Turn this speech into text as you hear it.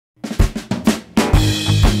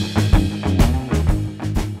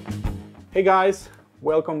Hey guys,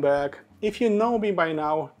 welcome back. If you know me by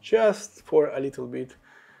now, just for a little bit,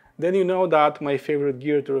 then you know that my favorite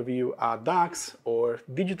gear to review are DACs or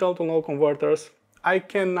digital to analog converters. I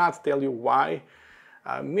cannot tell you why.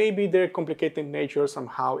 Maybe their complicated nature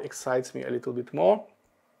somehow excites me a little bit more.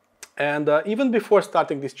 And even before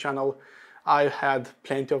starting this channel, I had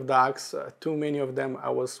plenty of DACs. Too many of them, I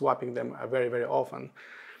was swapping them very often.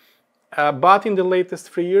 But in the latest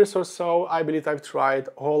 3 years or so, I believe I've tried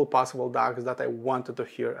all possible DACs that I wanted to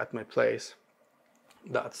hear at my place.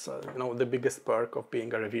 That's the biggest perk of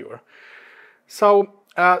being a reviewer. So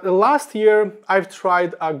last year I've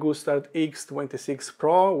tried a Gustard R26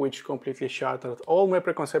 Pro, which completely shattered all my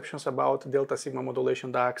preconceptions about delta sigma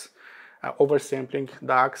modulation DACs, oversampling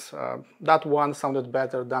DACs. That one sounded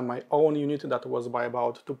better than my own unit that was by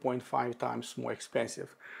about 2.5 times more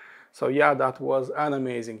expensive. So yeah, that was an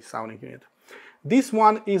amazing sounding unit. This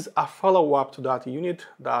one is a follow-up to that unit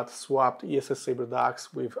that swapped ESS Sabre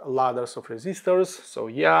DACs with ladders of resistors. So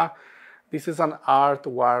yeah, this is an art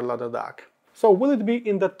wire ladder DAC. So will it be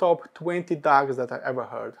in the top 20 DACs that I ever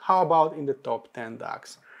heard? How about in the top 10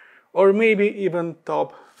 DACs? Or maybe even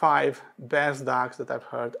top 5 best DACs that I've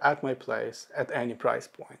heard at my place at any price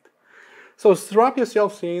point. So strap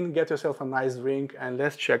yourselves in, get yourself a nice drink, and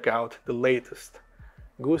let's check out the latest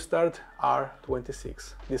Gustard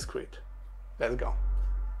R26 Discrete. Let's go.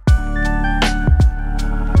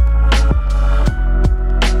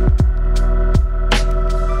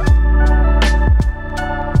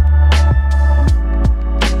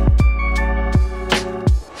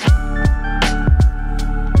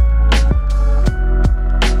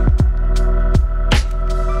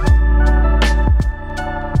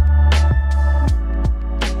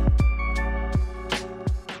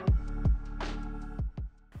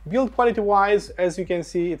 Build quality wise, as you can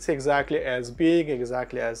see, it's exactly as big,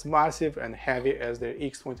 exactly as massive and heavy as the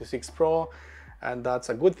X26 Pro, and that's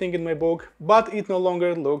a good thing in my book, but it no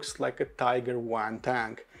longer looks like a Tiger One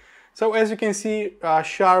tank. So as you can see,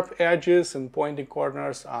 sharp edges and pointing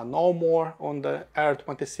corners are no more on the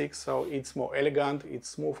R26, so it's more elegant, it's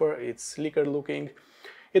smoother, it's sleeker looking.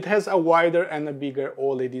 It has a wider and a bigger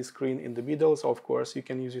OLED screen in the middle, so of course you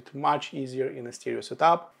can use it much easier in a stereo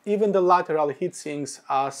setup. Even the lateral heatsinks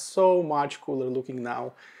are so much cooler looking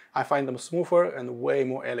now. I find them smoother and way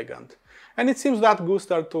more elegant. And it seems that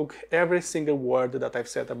Gustard took every single word that I've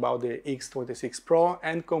said about the X26 Pro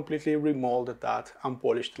and completely remolded that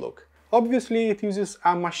unpolished look. Obviously it uses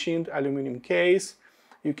a machined aluminum case.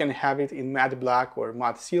 You can have it in matte black or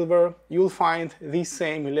matte silver. You'll find the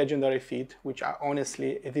same legendary fit, which are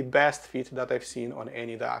honestly the best fit that I've seen on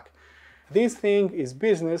any DAC. This thing is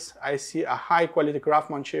business. I see a high quality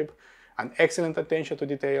craftsmanship, an excellent attention to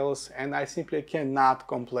details, and I simply cannot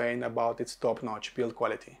complain about its top-notch build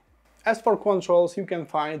quality. As for controls, you can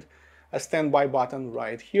find a standby button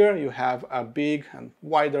right here. You have a big and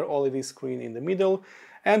wider OLED screen in the middle,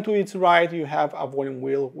 and to its right you have a volume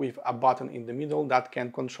wheel with a button in the middle that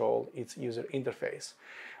can control its user interface.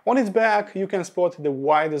 On its back you can spot the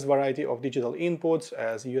widest variety of digital inputs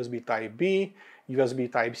as USB Type-B,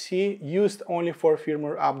 USB Type-C, used only for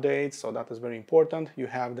firmware updates, so that is very important. You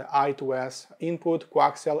have the I2S input,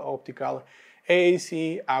 coaxial optical,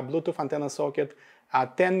 AAC, a Bluetooth antenna socket, a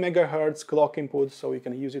 10 MHz clock input, so you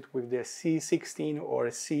can use it with the C16 or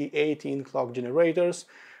C18 clock generators.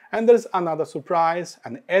 And there's another surprise,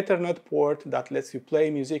 an Ethernet port that lets you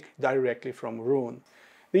play music directly from Roon.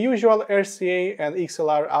 The usual RCA and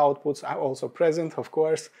XLR outputs are also present, of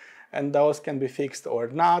course, and those can be fixed or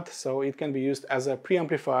not, so it can be used as a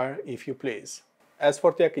preamplifier if you please. As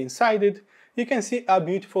for tech inside it, you can see a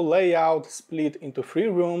beautiful layout split into 3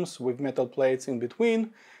 rooms with metal plates in between.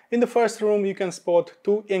 In the first room you can spot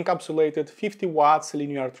 2 encapsulated 50 watts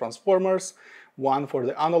linear transformers, one for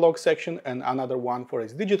the analog section and another one for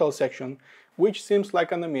its digital section, which seems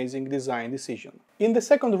like an amazing design decision. In the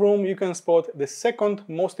second room you can spot the second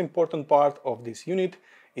most important part of this unit,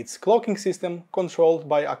 its clocking system controlled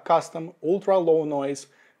by a custom ultra-low noise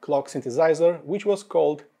clock synthesizer, which was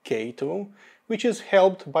called K2, which is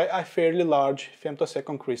helped by a fairly large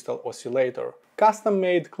femtosecond crystal oscillator.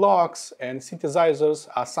 Custom-made clocks and synthesizers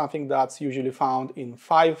are something that's usually found in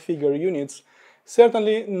 5-figure units,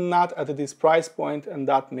 certainly not at this price point, and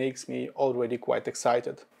that makes me already quite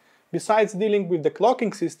excited. Besides dealing with the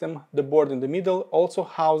clocking system, the board in the middle also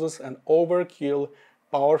houses an overkill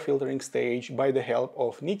power filtering stage by the help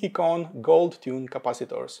of Nikon gold tune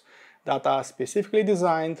capacitors that are specifically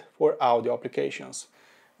designed for audio applications.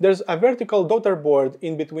 There's a vertical daughter board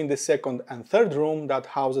in between the second and third room that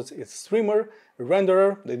houses its streamer,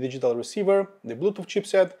 renderer, the digital receiver, the Bluetooth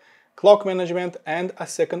chipset, clock management, and a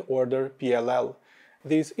second order PLL.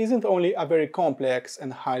 This isn't only a very complex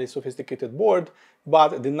and highly sophisticated board,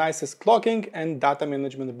 but the nicest clocking and data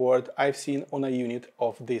management board I've seen on a unit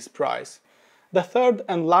of this price. The third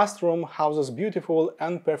and last room houses beautiful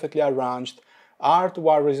and perfectly arranged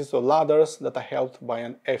R2R resistor ladders that are held by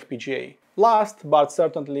an FPGA. Last, but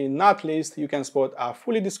certainly not least, you can spot a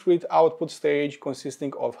fully discrete output stage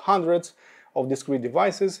consisting of hundreds of discrete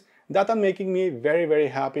devices that are making me very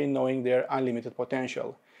happy knowing their unlimited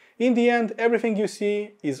potential. In the end, everything you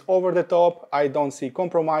see is over the top. I don't see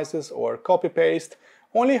compromises or copy-paste,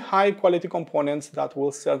 only high-quality components that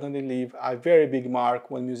will certainly leave a very big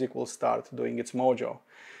mark when music will start doing its mojo.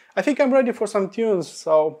 I think I'm ready for some tunes,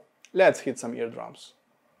 so let's hit some eardrums.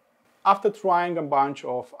 After trying a bunch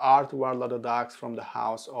of R2R ladder DACs from the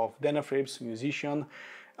house of Denafrips, Musician,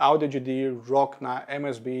 Audio GD, Rockna,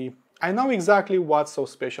 MSB, I know exactly what's so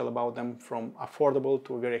special about them, from affordable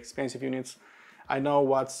to very expensive units. I know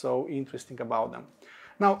what's so interesting about them.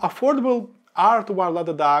 Now, affordable R2R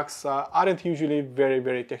ladder DACs aren't usually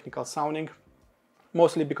very technical sounding,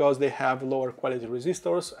 mostly because they have lower quality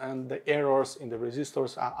resistors and the errors in the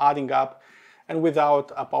resistors are adding up, and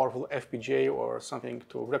without a powerful FPGA or something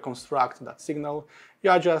to reconstruct that signal, you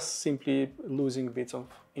are just simply losing bits of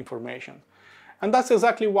information. And that's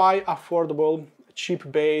exactly why affordable,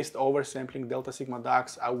 chip-based oversampling Delta Sigma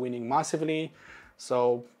DACs are winning massively.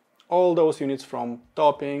 So all those units from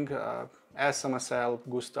Topping, SMSL,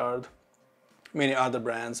 Gustard, many other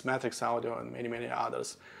brands, Matrix Audio and many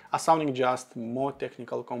others, are sounding just more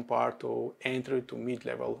technical compared to entry to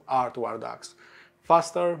mid-level R2R DACs.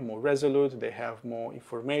 Faster, more resolute, they have more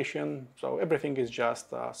information, so everything is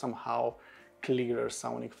just somehow clearer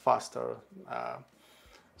sounding, faster.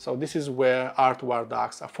 So this is where R2R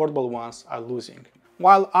DACs, affordable ones, are losing.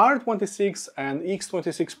 While R26 and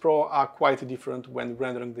X26 Pro are quite different when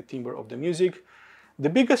rendering the timbre of the music, the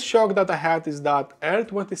biggest shock that I had is that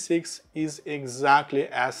R26 is exactly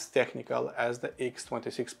as technical as the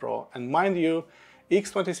X26 Pro. And mind you,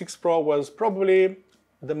 X26 Pro was probably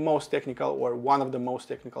the most technical, or one of the most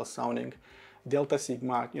technical sounding Delta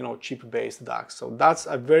Sigma, chip-based DACs. So that's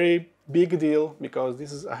a very big deal, because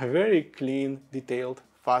this is a very clean, detailed,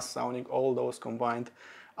 fast sounding, all those combined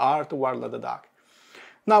R2R ladder DAC.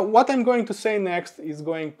 Now, what I'm going to say next is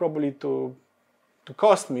going probably to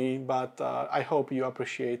cost me, but I hope you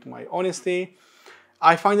appreciate my honesty.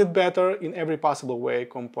 I find it better in every possible way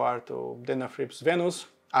compared to Denafrips Venus.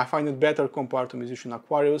 I find it better compared to Musician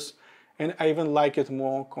Aquarius, and I even like it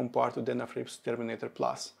more compared to Denafrips Terminator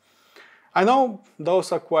Plus. I know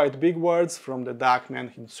those are quite big words from the DAC man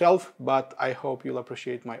himself, but I hope you'll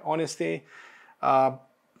appreciate my honesty.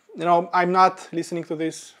 I'm not listening to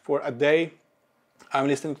this for a day. I'm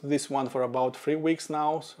listening to this one for about 3 weeks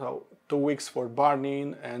now, so 2 weeks for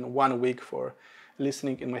burning and 1 week for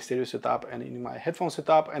listening in my stereo setup and in my headphone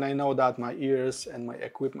setup, and I know that my ears and my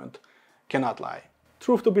equipment cannot lie.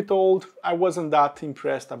 Truth to be told, I wasn't that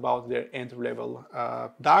impressed about their entry-level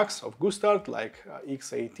DACs of Gustard, like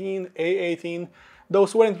X18, A18.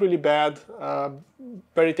 Those weren't really bad,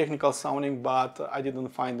 very technical sounding, but I didn't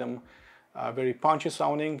find them very punchy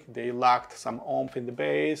sounding. They lacked some oomph in the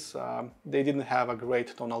bass. They didn't have a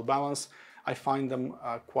great tonal balance. I find them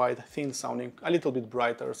quite thin sounding, a little bit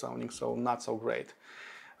brighter sounding, so not so great.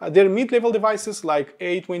 Their mid-level devices like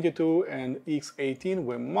A22 and X18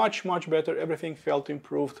 were much better. Everything felt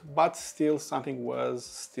improved, but still something was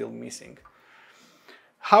still missing.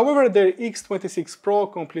 However, their X26 Pro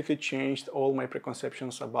completely changed all my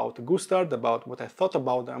preconceptions about Gustard, about what I thought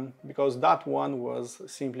about them, because that one was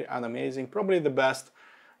simply an amazing, probably the best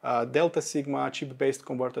Delta Sigma chip-based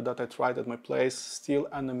converter that I tried at my place, still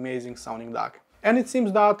an amazing sounding DAC. And it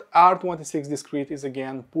seems that R26 Discrete is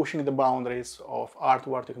again pushing the boundaries of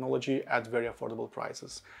R2R technology at very affordable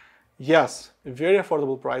prices. Yes, very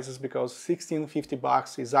affordable prices, because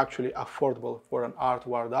 $1650 is actually affordable for an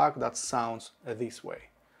R2R DAC that sounds this way.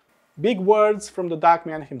 Big words from the DAC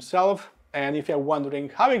man himself, and if you're wondering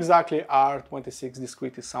how exactly R26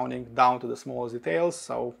 Discrete is sounding down to the smallest details,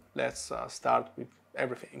 so let's start with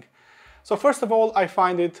everything. So first of all, I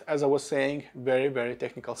find it, as I was saying, very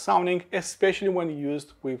technical sounding, especially when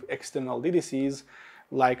used with external DDCs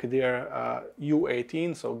like their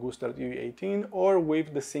U18, so Gustard U18, or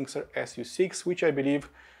with the Synxer SU6, which I believe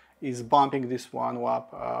is bumping this one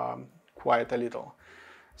up quite a little.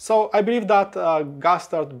 So I believe that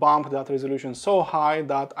Gustard bumped that resolution so high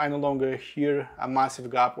that I no longer hear a massive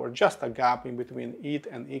gap, or just a gap in between it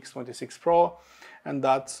and X26 Pro, and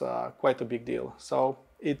that's quite a big deal. So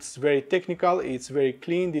it's very technical, it's very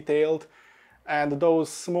clean, detailed, And those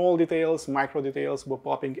small details, micro details, were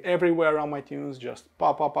popping everywhere around my tunes, just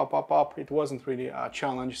pop, pop, pop, pop, pop. It wasn't really a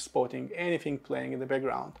challenge spotting anything playing in the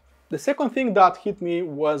background. The second thing that hit me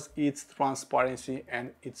was its transparency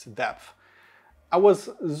and its depth. I was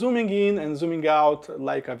zooming in and zooming out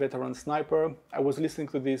like a veteran sniper. I was listening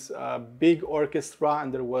to this big orchestra,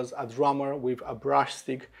 and there was a drummer with a brush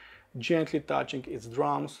stick gently touching its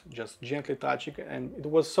drums, just gently touching, and it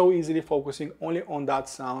was so easily focusing only on that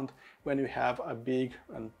sound when you have a big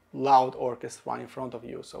and loud orchestra in front of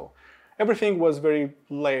you. So everything was very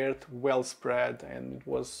layered, well spread, and it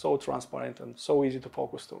was so transparent and so easy to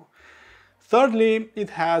focus to. Thirdly, it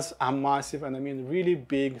has a massive, and I mean really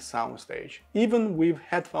big soundstage. Even with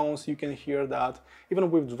headphones, you can hear that. Even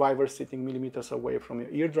with drivers sitting millimeters away from your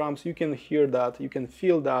eardrums, you can hear that, you can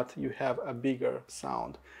feel that you have a bigger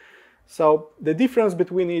sound. So the difference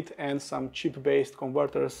between it and some chip-based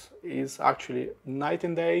converters is actually night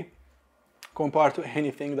and day compared to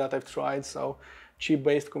anything that I've tried. So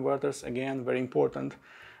chip-based converters, again, very important.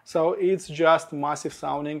 So it's just massive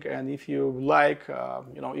sounding, and if you like,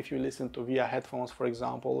 if you listen to via headphones, for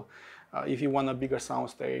example, if you want a bigger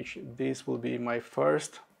soundstage, this will be my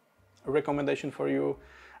first recommendation for you.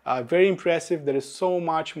 Very impressive. There is so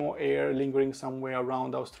much more air lingering somewhere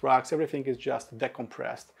around those tracks. Everything is just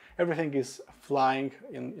decompressed. Everything is flying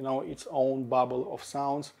in its own bubble of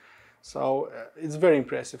sounds. So it's very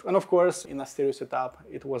impressive. And of course, in a stereo setup,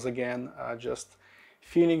 it was again just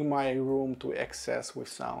filling my room to excess with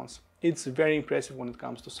sounds. It's very impressive when it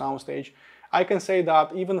comes to soundstage. I can say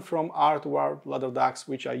that even from R to R ladder DACs,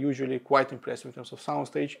 which are usually quite impressive in terms of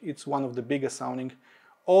soundstage, it's one of the biggest sounding,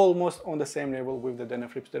 almost on the same level with the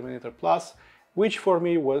Denefrips Terminator Plus, which for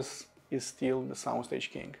me is still the soundstage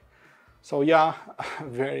king. So yeah,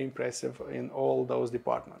 very impressive in all those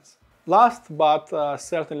departments. Last but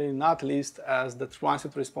certainly not least, as the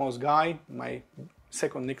Transient Response guy, my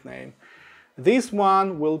second nickname, this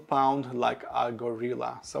one will pound like a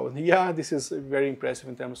gorilla. So yeah, this is very impressive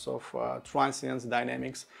in terms of transients,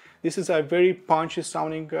 dynamics. This is a very punchy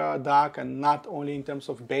sounding DAC, and not only in terms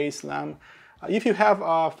of bass slam. If you have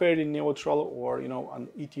a fairly neutral or an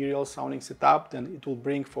ethereal sounding setup, then it will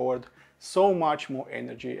bring forward so much more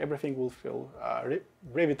energy. Everything will feel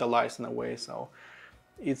revitalized in a way. So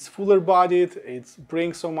it's fuller bodied, it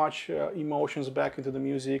brings so much emotions back into the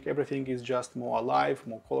music. Everything is just more alive,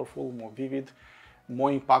 more colorful, more vivid,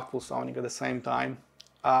 more impactful sounding at the same time.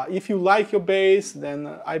 If you like your bass,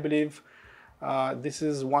 then I believe this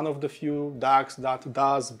is one of the few DACs that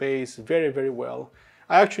does bass very, very well.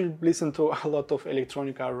 I actually listen to a lot of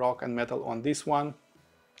electronica, rock and metal on this one.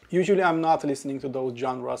 Usually I'm not listening to those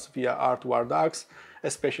genres via R2R DACs,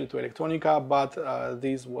 especially to electronica, but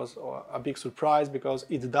this was a big surprise because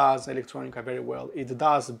it does electronica very well. It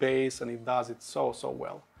does bass, and it does it so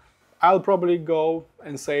well. I'll probably go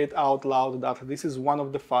and say it out loud that this is one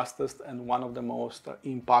of the fastest and one of the most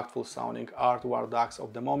impactful sounding R2R DACs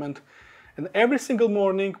of the moment. And every single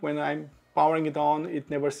morning when I'm powering it on, it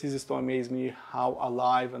never ceases to amaze me how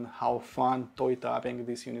alive and how fun toy tapping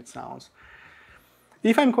this unit sounds.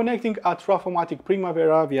 If I'm connecting a Trafomatic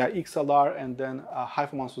Primavera via XLR and then a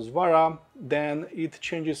Hyphoman Susvara, then it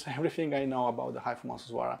changes everything I know about the Hyphoman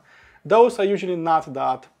Susvara. Those are usually not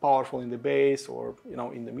that powerful in the bass or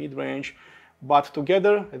in the mid-range, but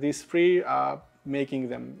together these three are making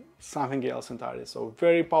them something else entirely. So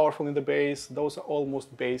very powerful in the bass. Those are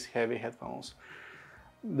almost bass-heavy headphones.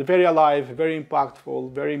 They're very alive, very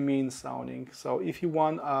impactful, very mean sounding. So if you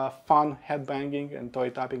want a fun headbanging and toy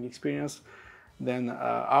tapping experience, then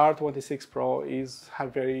R26 Pro is a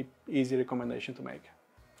very easy recommendation to make.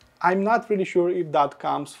 I'm not really sure if that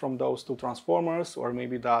comes from those two transformers or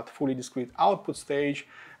maybe that fully discrete output stage,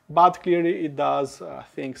 but clearly it does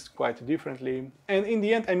things quite differently. And in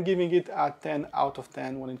the end, I'm giving it a 10 out of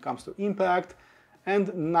 10 when it comes to impact, and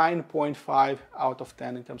 9.5 out of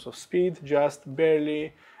 10 in terms of speed, just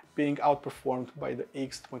barely being outperformed by the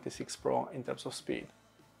X26 Pro in terms of speed.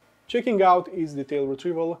 Checking out its detail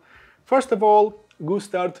retrieval. First of all,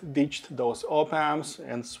 Gustard ditched those op-amps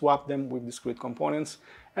and swapped them with discrete components.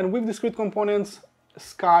 And with discrete components,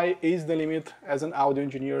 sky is the limit. As an audio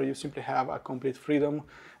engineer, you simply have a complete freedom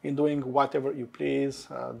in doing whatever you please.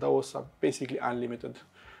 Those are basically unlimited.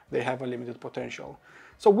 They have unlimited potential.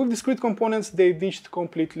 So with discrete components, they ditched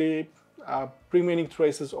completely remaining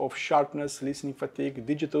traces of sharpness, listening fatigue,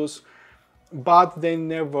 digitus, but they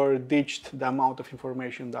never ditched the amount of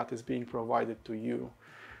information that is being provided to you.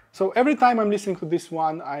 So every time I'm listening to this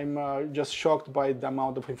one, I'm just shocked by the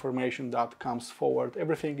amount of information that comes forward.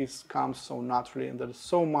 Everything comes so naturally, and there's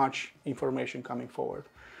so much information coming forward.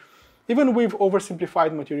 Even with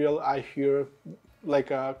oversimplified material, I hear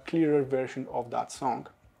like a clearer version of that song.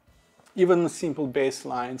 Even simple bass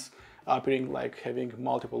lines appearing like having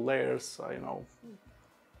multiple layers, you know,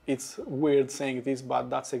 it's weird saying this, but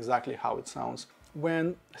that's exactly how it sounds.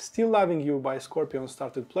 When Still Loving You by Scorpion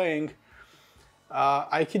started playing,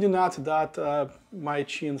 I kid you not that my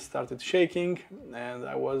chin started shaking and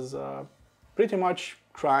I was pretty much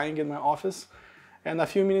crying in my office. And a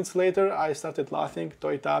few minutes later I started laughing,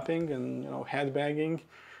 toy tapping and, you know, head banging.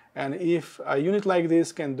 And if a unit like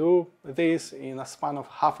this can do this in a span of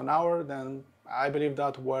half an hour, then I believe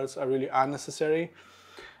that words are really unnecessary.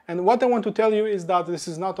 And what I want to tell you is that this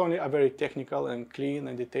is not only a very technical and clean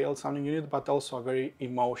and detailed sounding unit, but also a very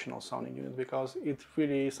emotional sounding unit, because it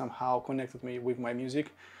really somehow connected me with my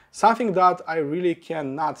music. Something that I really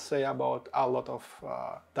cannot say about a lot of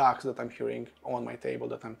DACs that I'm hearing on my table,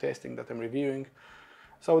 that I'm testing, that I'm reviewing.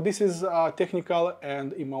 So this is technical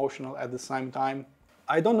and emotional at the same time.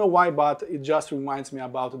 I don't know why, but it just reminds me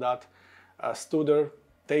about that Studer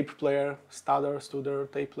tape player,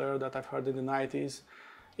 Studer tape player that I've heard in the 90s.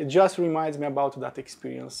 It just reminds me about that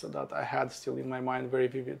experience that I had still in my mind, very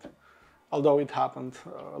vivid, although it happened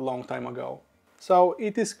a long time ago. So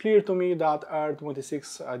it is clear to me that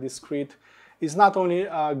R26 Discrete is not only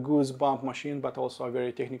a goosebump machine, but also a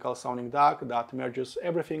very technical sounding DAC that merges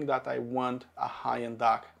everything that I want a high-end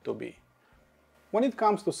DAC to be. When it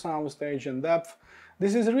comes to soundstage and depth,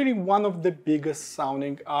 this is really one of the biggest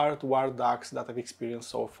sounding hardware DACs that I've experienced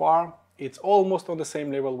so far. It's almost on the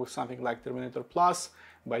same level with something like Terminator Plus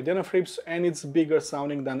by Denafrips, and it's bigger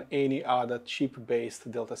sounding than any other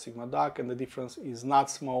chip-based Delta Sigma DAC, and the difference is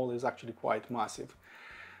not small, it's actually quite massive.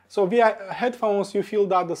 So via headphones you feel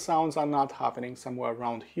that the sounds are not happening somewhere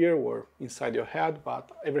around here or inside your head,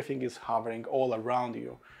 but everything is hovering all around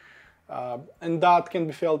you. And that can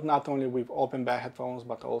be felt not only with open back headphones,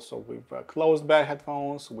 but also with closed back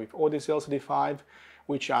headphones, with Odyssey LCD5,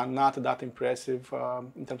 which are not that impressive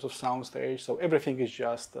in terms of soundstage. So everything is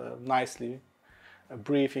just nicely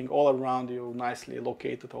breathing all around you, nicely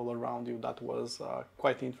located all around you. That was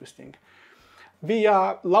quite interesting.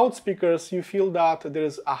 Via loudspeakers, you feel that there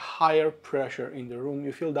is a higher pressure in the room.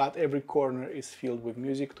 You feel that every corner is filled with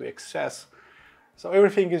music to excess. So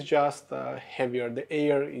everything is just heavier. The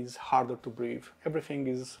air is harder to breathe. Everything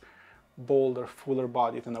is bolder, fuller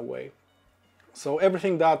bodied in a way. So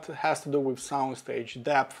everything that has to do with soundstage,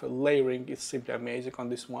 depth, layering is simply amazing on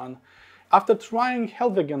this one. After trying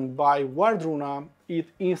Helvegen by Wardruna, it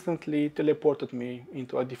instantly teleported me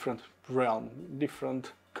into a different realm,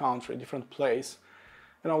 different country, different place.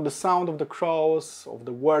 You know, the sound of the crows, of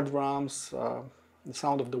the word drums, the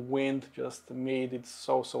sound of the wind just made it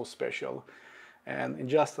so special. And in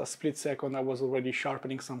just a split second I was already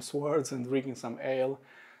sharpening some swords and drinking some ale.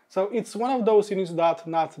 So it's one of those units that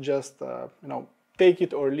not just, you know, take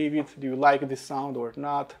it or leave it, do you like this sound or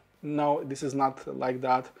not? No, this is not like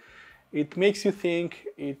that. It makes you think,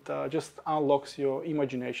 it just unlocks your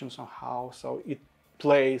imagination somehow, so it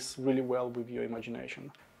plays really well with your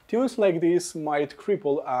imagination. Tunes like this might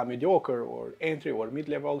cripple a mediocre or entry or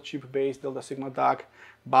mid-level chip-based Delta Sigma DAC,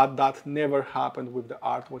 but that never happened with the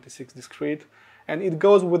R26 Discrete. And it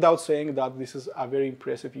goes without saying that this is a very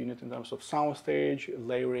impressive unit in terms of soundstage,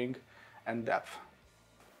 layering, and depth.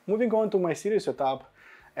 Moving on to my series setup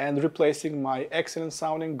and replacing my excellent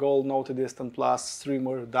sounding Gold Note Distant Plus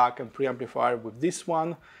streamer, DAC, and preamplifier with this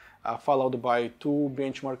one, followed by two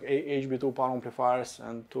benchmark HB2 power amplifiers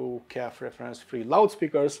and two CAF reference-free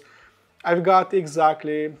loudspeakers, I've got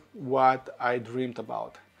exactly what I dreamed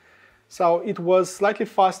about. So it was slightly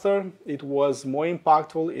faster, it was more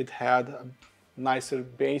impactful, it had a nicer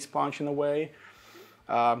bass punch in a way,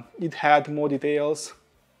 it had more details,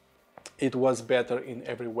 it was better in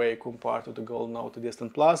every way compared to the Gold Note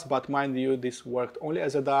Distant Plus, but mind you, this worked only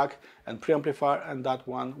as a DAC and preamplifier, and that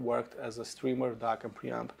one worked as a streamer, DAC, and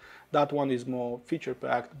preamp. That one is more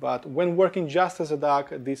feature-packed, but when working just as a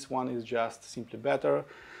DAC, this one is just simply better.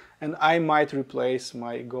 And I might replace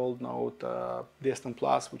my Gold Note Distant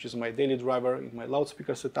Plus, which is my daily driver in my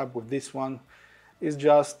loudspeaker setup, with this one. It's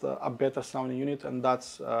just a better sounding unit, and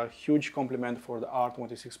that's a huge compliment for the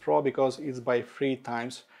R26 Pro, because it's by 3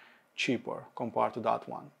 times cheaper compared to that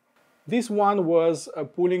one. This one was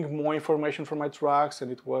pulling more information from my tracks,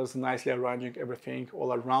 and it was nicely arranging everything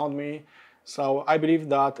all around me. So I believe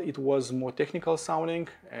that it was more technical sounding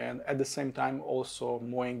and at the same time also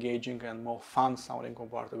more engaging and more fun sounding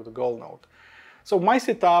compared to the Gold Note. So my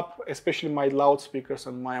setup, especially my loudspeakers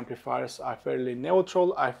and my amplifiers, are fairly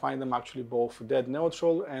neutral. I find them actually both dead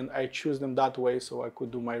neutral, and I choose them that way so I could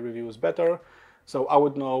do my reviews better. So I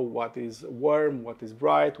would know what is warm, what is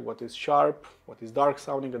bright, what is sharp, what is dark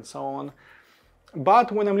sounding, and so on.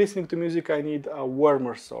 But when I'm listening to music, I need a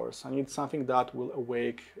warmer source. I need something that will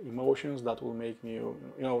awake emotions, that will make me,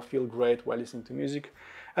 feel great while listening to music.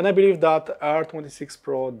 And I believe that R26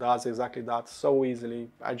 Pro does exactly that so easily.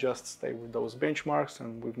 I just stay with those benchmarks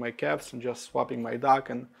and with my caps and just swapping my DAC,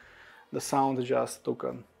 and the sound just took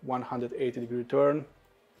a 180-degree turn,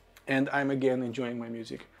 and I'm again enjoying my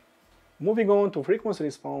music. Moving on to frequency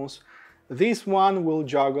response, this one will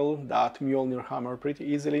juggle that Mjolnir hammer pretty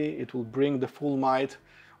easily. It will bring the full might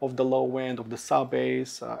of the low end, of the sub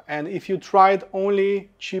bass. And if you tried only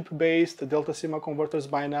chip-based Delta Sigma converters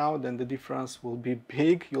by now, then the difference will be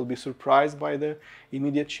big. You'll be surprised by the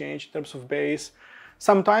immediate change in terms of bass.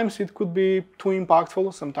 Sometimes it could be too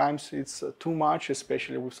impactful, sometimes it's too much,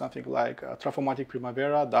 especially with something like Trafomatic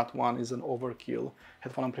Primavera. That one is an overkill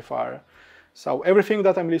headphone amplifier. So everything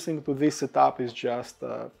that I'm listening to this setup is just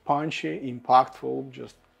punchy, impactful,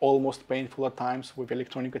 just almost painful at times with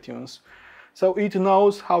electronica tunes. So it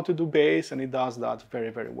knows how to do bass, and it does that very,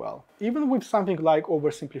 very well. Even with something like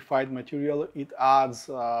oversimplified material, it adds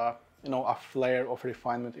a flair of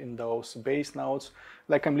refinement in those bass notes,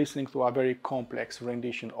 like I'm listening to a very complex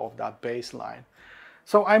rendition of that bass line.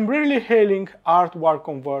 So I'm really hailing Artwar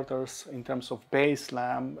converters in terms of bass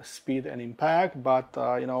slam, speed and impact, but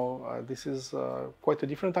this is quite a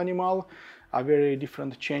different animal, a very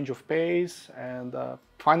different change of pace, and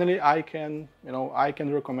finally I can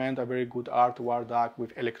recommend a very good Artwar DAC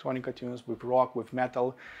with electronica tunes, with rock, with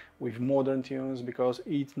metal, with modern tunes, because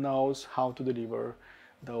it knows how to deliver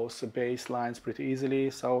those bass lines pretty easily.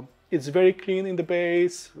 So it's very clean in the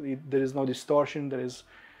bass, there is no distortion, there is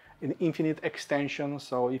an infinite extension,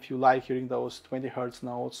 so if you like hearing those 20 Hz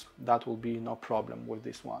notes, that will be no problem with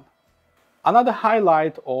this one. Another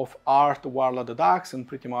highlight of Artwar ladder DACs, and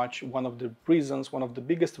pretty much one of the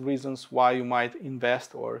biggest reasons why you might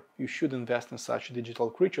invest or you should invest in such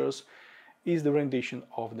digital creatures, is the rendition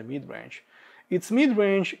of the mid-range. Its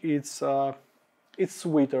mid-range, it's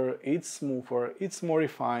sweeter, it's smoother, it's more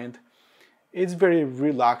refined, it's very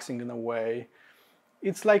relaxing in a way.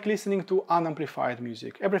 It's like listening to unamplified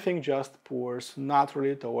music. Everything just pours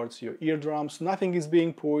naturally towards your eardrums. Nothing is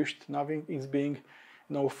being pushed, nothing is being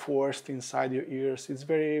forced inside your ears. It's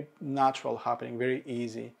very natural happening, very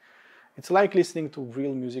easy. It's like listening to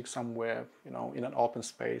real music somewhere, in an open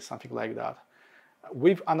space, something like that,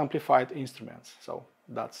 with unamplified instruments. So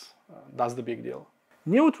that's the big deal.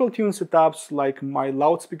 Neutral tune setups like my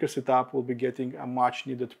loudspeaker setup will be getting a much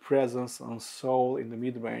needed presence and soul in the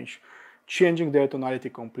mid-range, changing their tonality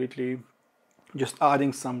completely, just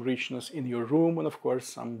adding some richness in your room, and of course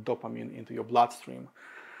some dopamine into your bloodstream.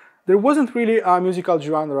 There wasn't really a musical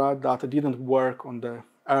genre that didn't work on the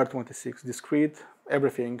R26 Discrete.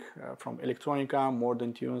 Everything from electronica,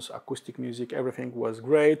 modern tunes, acoustic music, everything was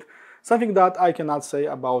great. Something that I cannot say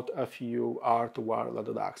about a few Artwar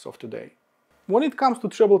ladder DACs of today. When it comes to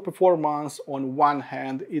treble performance, on one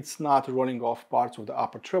hand, it's not rolling off parts of the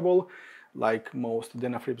upper treble, like most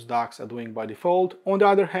Denafrips DACs are doing by default. On the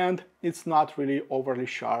other hand, it's not really overly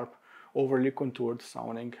sharp, overly contoured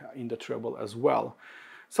sounding in the treble as well.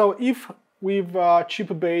 So if with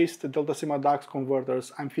chip-based Delta Sigma DACs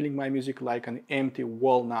converters, I'm feeling my music like an empty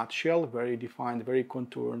walnut shell, very defined, very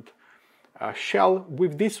contoured shell.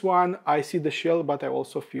 With this one, I see the shell, but I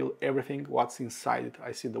also feel everything what's inside it.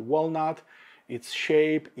 I see the walnut, its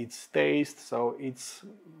shape, its taste, so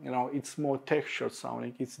it's more textured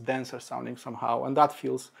sounding, it's denser sounding somehow, and that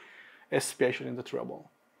feels especially in the treble.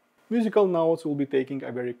 Musical notes will be taking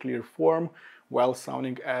a very clear form while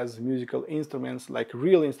sounding as musical instruments, like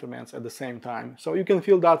real instruments at the same time. So you can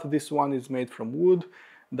feel that this one is made from wood,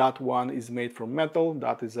 that one is made from metal,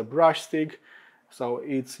 that is a brush stick. So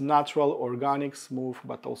it's natural, organic, smooth,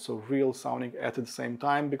 but also real sounding at the same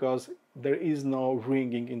time, because there is no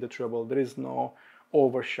ringing in the treble, there is no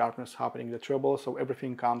over sharpness happening in the treble, so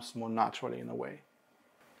everything comes more naturally in a way.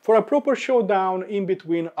 For a proper showdown in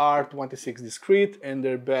between R26 Discrete and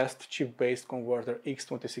their best chip-based converter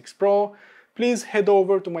X26 Pro, please head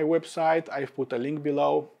over to my website. I've put a link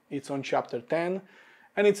below. It's on chapter 10,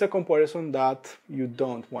 and it's a comparison that you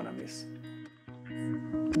don't want to miss.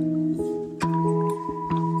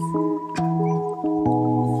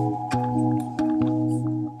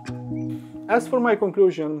 As for my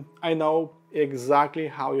conclusion, I know exactly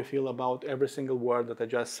how you feel about every single word that I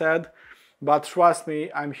just said, but trust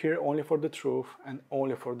me, I'm here only for the truth and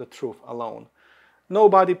only for the truth alone.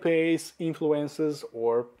 Nobody pays, influences,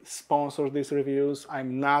 or sponsors these reviews.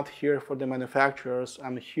 I'm not here for the manufacturers.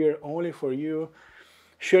 I'm here only for you,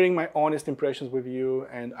 sharing my honest impressions with you,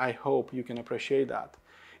 and I hope you can appreciate that.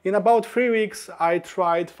 In about 3 weeks, I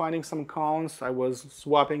tried finding some cons. I was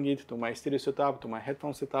swapping it to my stereo setup, to my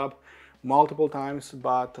headphone setup, multiple times,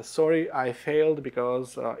 but sorry, I failed,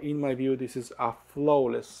 because in my view this is a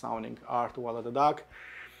flawless sounding R2 DAC.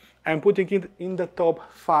 I'm putting it in the top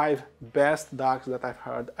 5 best DACs that I've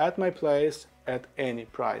heard at my place at any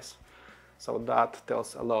price. So that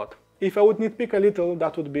tells a lot. If I would nitpick a little,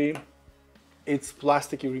 that would be its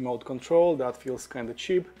plasticky remote control that feels kind of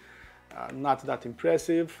cheap, not that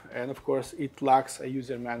impressive, and of course it lacks a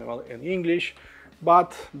user manual in English,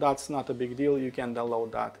 but that's not a big deal, you can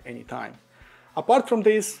download that anytime. Apart from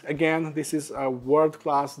this, again, this is a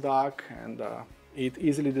world-class DAC, and it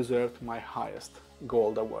easily deserved my highest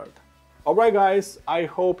gold award. Alright guys, I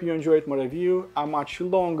hope you enjoyed my review. A much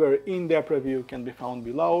longer in-depth review can be found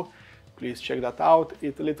below. Please check that out.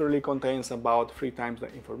 It literally contains about 3 times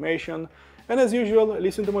the information. And as usual,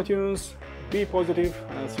 listen to my tunes, be positive,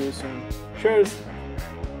 and I'll see you soon. Cheers!